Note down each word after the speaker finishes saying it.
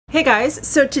Hey guys,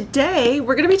 so today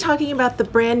we're going to be talking about the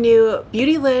brand new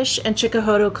Beautylish and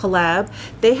Chikuhodo collab.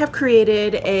 They have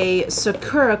created a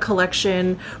Sakura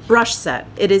collection brush set.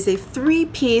 It is a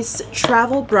 3-piece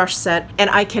travel brush set, and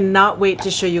I cannot wait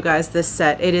to show you guys this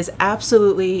set. It is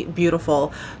absolutely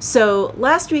beautiful. So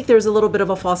last week there was a little bit of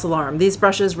a false alarm. These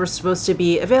brushes were supposed to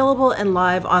be available and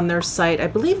live on their site, I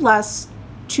believe last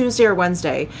Tuesday or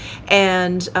Wednesday,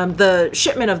 and the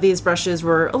shipment of these brushes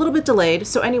were a little bit delayed.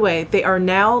 So anyway, they are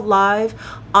now live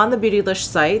on the Beautylish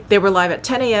site. They were live at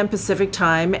 10 a.m. Pacific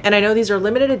time, and I know these are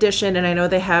limited edition, and I know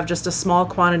they have just a small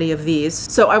quantity of these.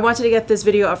 So I wanted to get this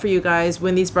video out for you guys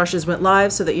when these brushes went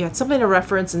live so that you had something to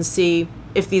reference and see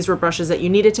if these were brushes that you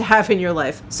needed to have in your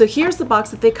life. So here's the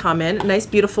box that they come in. A nice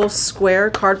beautiful square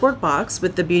cardboard box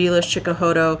with the Beautylish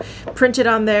Chikuhodo printed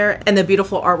on there and the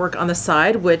beautiful artwork on the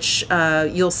side, which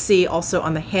you'll see also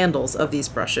on the handles of these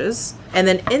brushes. And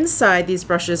then inside, these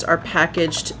brushes are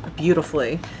packaged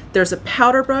beautifully. There's a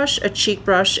powder brush, a cheek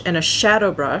brush, and a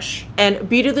shadow brush. And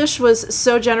Beautylish was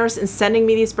so generous in sending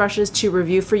me these brushes to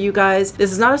review for you guys.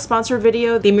 This is not a sponsored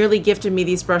video. They merely gifted me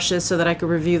these brushes so that I could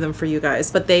review them for you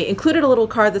guys. But they included a little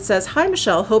card that says, "Hi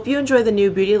Michelle, hope you enjoy the new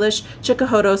Beautylish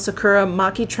Chikuhodo Sakura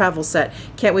Makie travel set.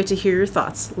 Can't wait to hear your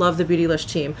thoughts. Love the Beautylish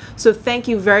team." So thank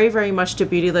you very, very much to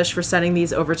Beautylish for sending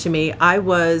these over to me. I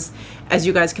was, as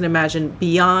you guys can imagine,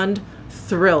 beyond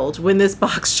thrilled when this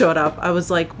box showed up. I was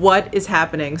like, what is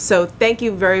happening? So thank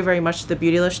you very, very much to the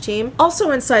Beautylish team.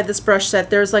 Also inside this brush set,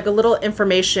 there's like a little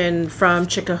information from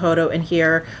Chikuhodo in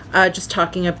here, just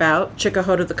talking about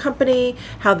Chikuhodo the company,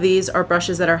 how these are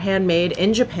brushes that are handmade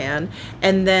in Japan,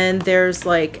 and then there's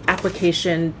like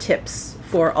application tips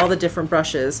for all the different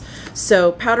brushes.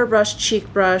 So powder brush,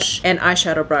 cheek brush, and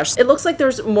eyeshadow brush. It looks like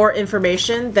there's more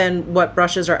information than what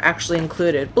brushes are actually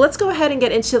included. But let's go ahead and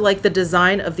get into like the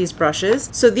design of these brushes.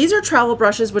 So these are travel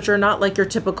brushes, which are not like your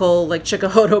typical like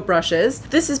Chikuhodo brushes.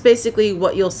 This is basically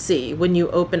what you'll see when you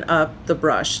open up the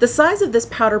brush. The size of this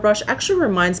powder brush actually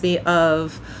reminds me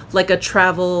of like a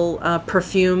travel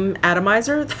perfume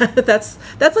atomizer. that's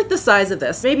like the size of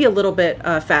this, maybe a little bit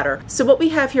fatter. So what we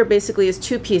have here basically is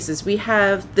two pieces. We have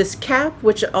this cap,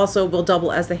 which also will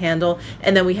double as the handle,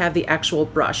 and then we have the actual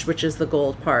brush, which is the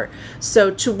gold part. So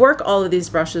to work all of these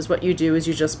brushes, what you do is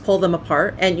you just pull them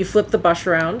apart and you flip the brush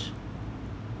around,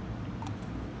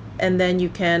 and then you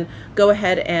can go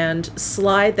ahead and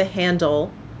slide the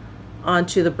handle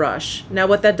onto the brush. Now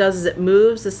what that does is it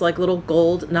moves this like little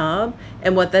gold knob,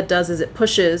 and what that does is it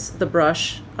pushes the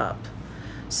brush up.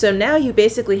 So now you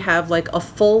basically have like a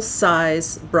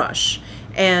full-size brush.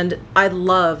 And I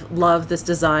love this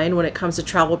design when it comes to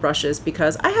travel brushes,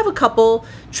 because I have a couple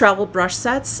travel brush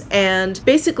sets, and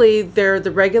basically they're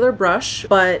the regular brush,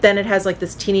 but then it has like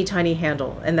this teeny tiny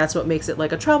handle, and that's what makes it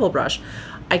like a travel brush.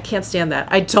 I can't stand that.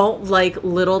 I don't like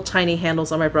little tiny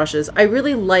handles on my brushes. I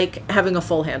really like having a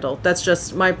full handle. That's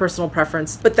just my personal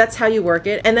preference, but that's how you work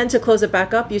it. And then to close it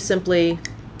back up, you simply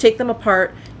take them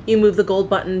apart, you move the gold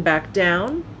button back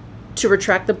down to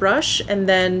retract the brush, and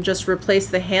then just replace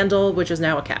the handle, which is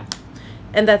now a cap.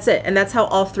 And that's it. And that's how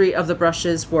all three of the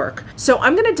brushes work. So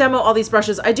I'm going to demo all these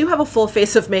brushes. I do have a full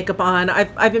face of makeup on.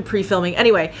 I've been pre-filming.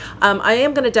 Anyway, I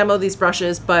am going to demo these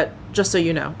brushes, but just so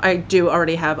you know, I do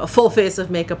already have a full face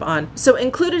of makeup on. So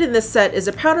included in this set is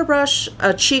a powder brush,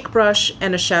 a cheek brush,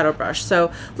 and a shadow brush. So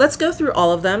let's go through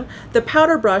all of them. The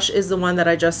powder brush is the one that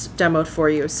I just demoed for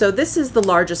you. So this is the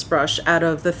largest brush out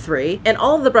of the three, and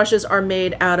all of the brushes are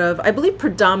made out of, I believe,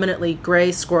 predominantly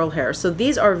gray squirrel hair. So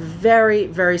these are very,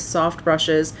 very soft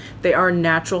brushes. They are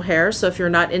natural hair, so if you're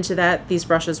not into that, these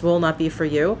brushes will not be for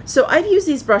you. So I've used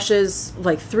these brushes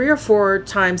like 3 or 4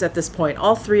 times at this point,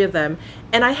 all 3 of them,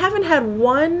 and I haven't had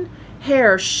one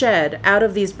hair shed out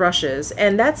of these brushes.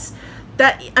 And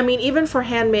I mean, even for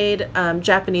handmade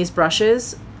Japanese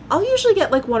brushes, I'll usually get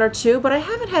like 1 or 2, but I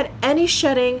haven't had any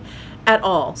shedding at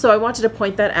all. So I wanted to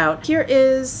point that out. Here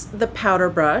is the powder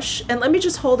brush, and let me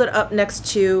just hold it up next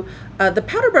to the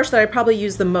powder brush that I probably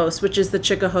use the most, which is the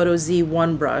Chikuhodo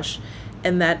Z1 brush,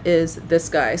 and that is this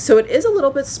guy. So it is a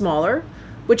little bit smaller,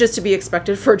 which is to be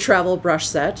expected for a travel brush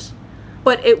set,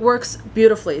 but it works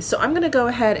beautifully. So I'm gonna go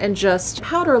ahead and just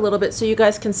powder a little bit so you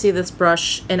guys can see this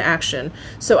brush in action.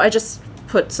 So I just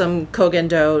put some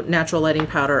Kogendo natural lighting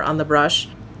powder on the brush.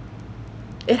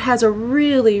 It has a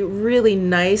really, really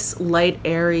nice, light,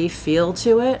 airy feel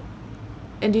to it.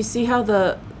 And do you see how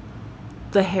the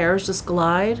hairs just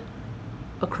glide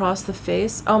across the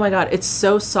face? Oh my God, it's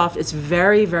so soft. It's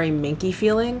very, very minky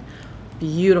feeling.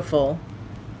 Beautiful.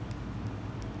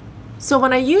 So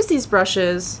when I use these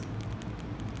brushes,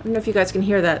 I don't know if you guys can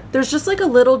hear that. There's just like a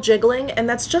little jiggling, and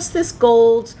that's just this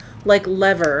gold like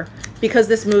lever because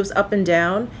this moves up and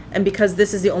down, and because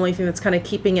this is the only thing that's kind of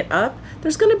keeping it up,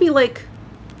 there's going to be like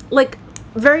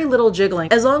very little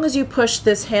jiggling. As long as you push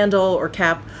this handle or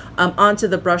cap onto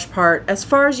the brush part as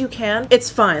far as you can, it's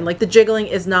fine. Like, the jiggling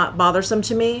is not bothersome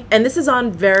to me. And this is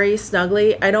on very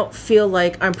snugly. I don't feel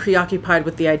like I'm preoccupied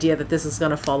with the idea that this is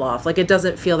gonna fall off. Like, it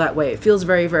doesn't feel that way. It feels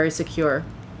very, very secure.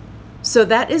 So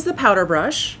that is the powder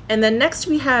brush. And then next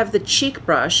we have the cheek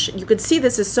brush. You can see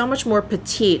this is so much more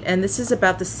petite, and this is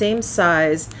about the same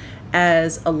size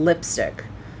as a lipstick.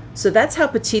 So that's how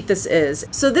petite this is.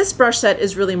 So this brush set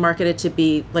is really marketed to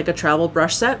be like a travel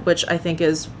brush set, which I think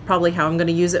is probably how I'm going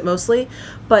to use it mostly.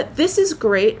 But this is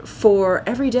great for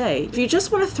every day. If you just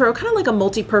want to throw kind of like a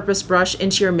multi-purpose brush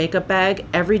into your makeup bag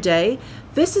every day,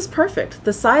 this is perfect.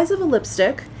 The size of a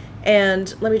lipstick.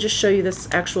 And let me just show you this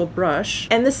actual brush.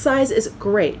 And this size is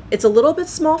great. It's a little bit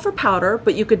small for powder,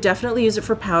 but you could definitely use it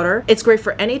for powder. It's great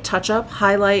for any touch-up,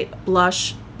 highlight,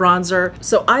 blush, bronzer.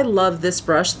 So I love this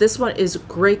brush. This one is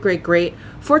great, great, great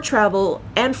for travel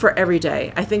and for every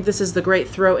day. I think this is the great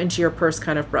throw into your purse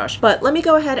kind of brush. But let me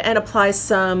go ahead and apply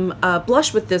some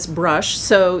blush with this brush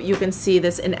so you can see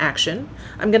this in action.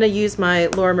 I'm gonna use my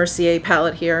Laura Mercier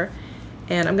palette here,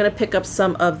 and I'm gonna pick up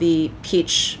some of the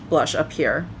peach blush up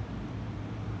here.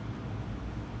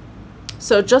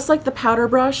 So just like the powder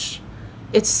brush,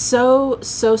 it's so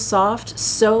soft,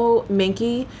 so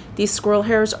minky. These squirrel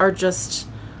hairs are just,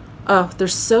 oh, they're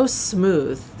so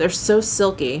smooth. They're so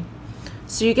silky.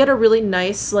 So you get a really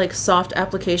nice, like, soft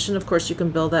application. Of course, you can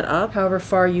build that up however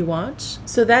far you want.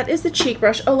 So that is the cheek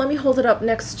brush. Oh, let me hold it up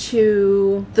next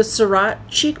to the Surratt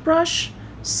cheek brush.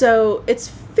 So it's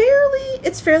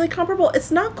fairly comparable. It's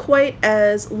not quite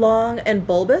as long and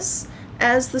bulbous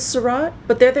as the Surratt,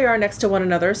 but there they are next to one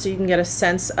another, so you can get a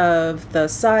sense of the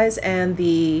size and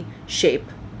the shape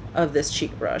of this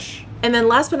cheek brush. And then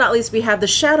last but not least, we have the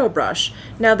shadow brush.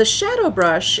 Now the shadow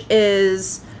brush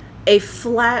is a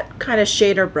flat kind of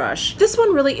shader brush. This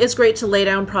one really is great to lay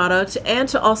down product and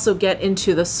to also get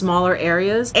into the smaller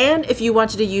areas. And if you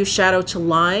wanted to use shadow to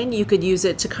line, you could use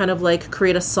it to kind of like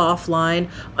create a soft line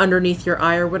underneath your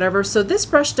eye or whatever. So this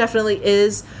brush definitely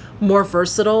is more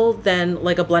versatile than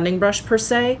like a blending brush per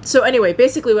se. So anyway,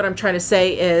 basically what I'm trying to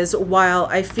say is, while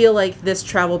I feel like this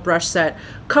travel brush set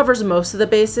covers most of the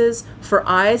bases, for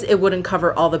eyes it wouldn't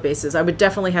cover all the bases. I would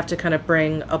definitely have to kind of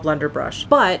bring a blender brush.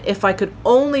 But if I could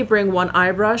only bring one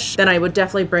eye brush, then I would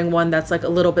definitely bring one that's like a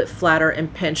little bit flatter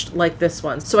and pinched like this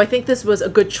one. So I think this was a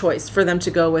good choice for them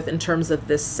to go with in terms of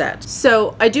this set.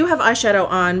 So I do have eyeshadow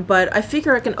on, but I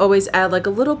figure I can always add like a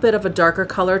little bit of a darker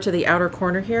color to the outer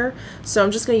corner here. So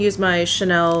I'm just going to use my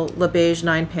Chanel Le Beige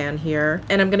 9 pan here,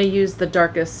 and I'm going to use the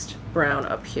darkest brown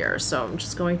up here. So I'm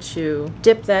just going to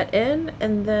dip that in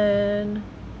and then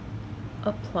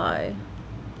apply.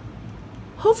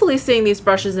 Hopefully seeing these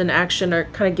brushes in action are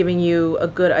kind of giving you a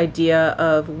good idea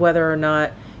of whether or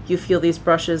not you feel these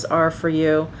brushes are for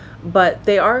you, but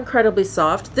they are incredibly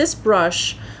soft. This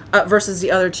brush versus the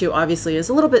other two obviously is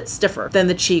a little bit stiffer than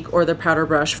the cheek or the powder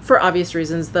brush for obvious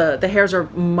reasons. The hairs are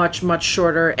much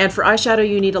shorter, and for eyeshadow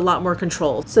you need a lot more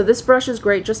control. So this brush is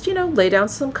great. Just, you know, lay down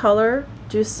some color,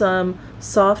 do some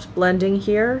soft blending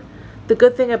here. The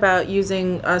good thing about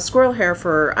using squirrel hair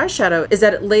for eyeshadow is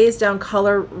that it lays down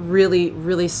color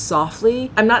really softly.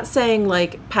 I'm not saying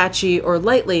like patchy or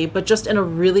lightly, but just in a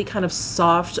really kind of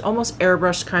soft, almost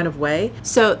airbrush kind of way.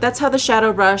 So that's how the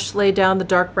shadow brush laid down the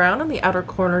dark brown on the outer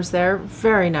corners there.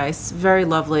 Very nice, very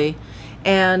lovely.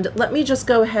 And let me just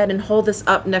go ahead and hold this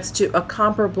up next to a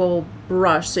comparable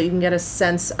brush so you can get a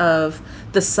sense of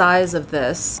the size of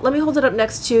this. Let me hold it up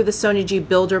next to the Sonia G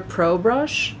Builder Pro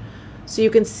brush. So you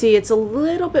can see it's a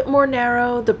little bit more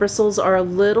narrow, the bristles are a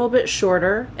little bit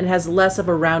shorter, and has less of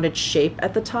a rounded shape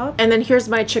at the top. And then here's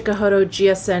my Chikuhodo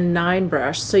GSN 9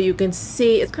 brush. So you can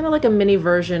see it's kind of like a mini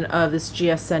version of this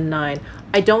GSN 9.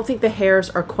 I don't think the hairs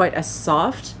are quite as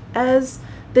soft as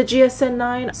the GSN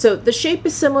 9. So the shape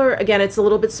is similar. Again, it's a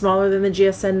little bit smaller than the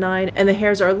GSN 9, and the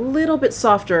hairs are a little bit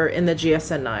softer in the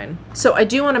GSN 9. So I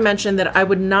do want to mention that I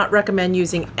would not recommend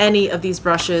using any of these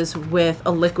brushes with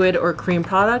a liquid or cream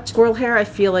product. Squirrel hair, I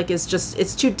feel like, is just,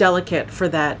 it's too delicate for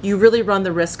that. You really run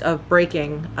the risk of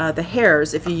breaking the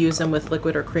hairs if you use them with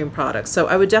liquid or cream products. So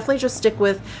I would definitely just stick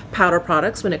with powder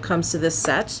products when it comes to this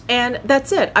set. And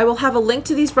that's it. I will have a link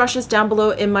to these brushes down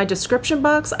below in my description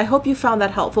box. I hope you found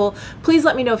that helpful. Please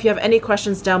let me know if you have any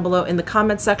questions down below in the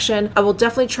comment section. I will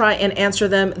definitely try and answer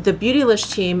them. The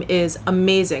Beautylish team is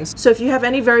amazing. So if you have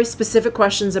any very specific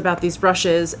questions about these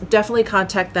brushes, definitely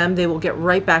contact them. They will get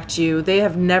right back to you. They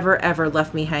have never ever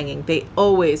left me hanging. They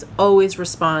always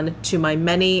respond to my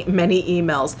many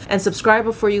emails. And subscribe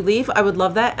before you leave. I would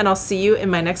love that, and I'll see you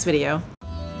in my next video.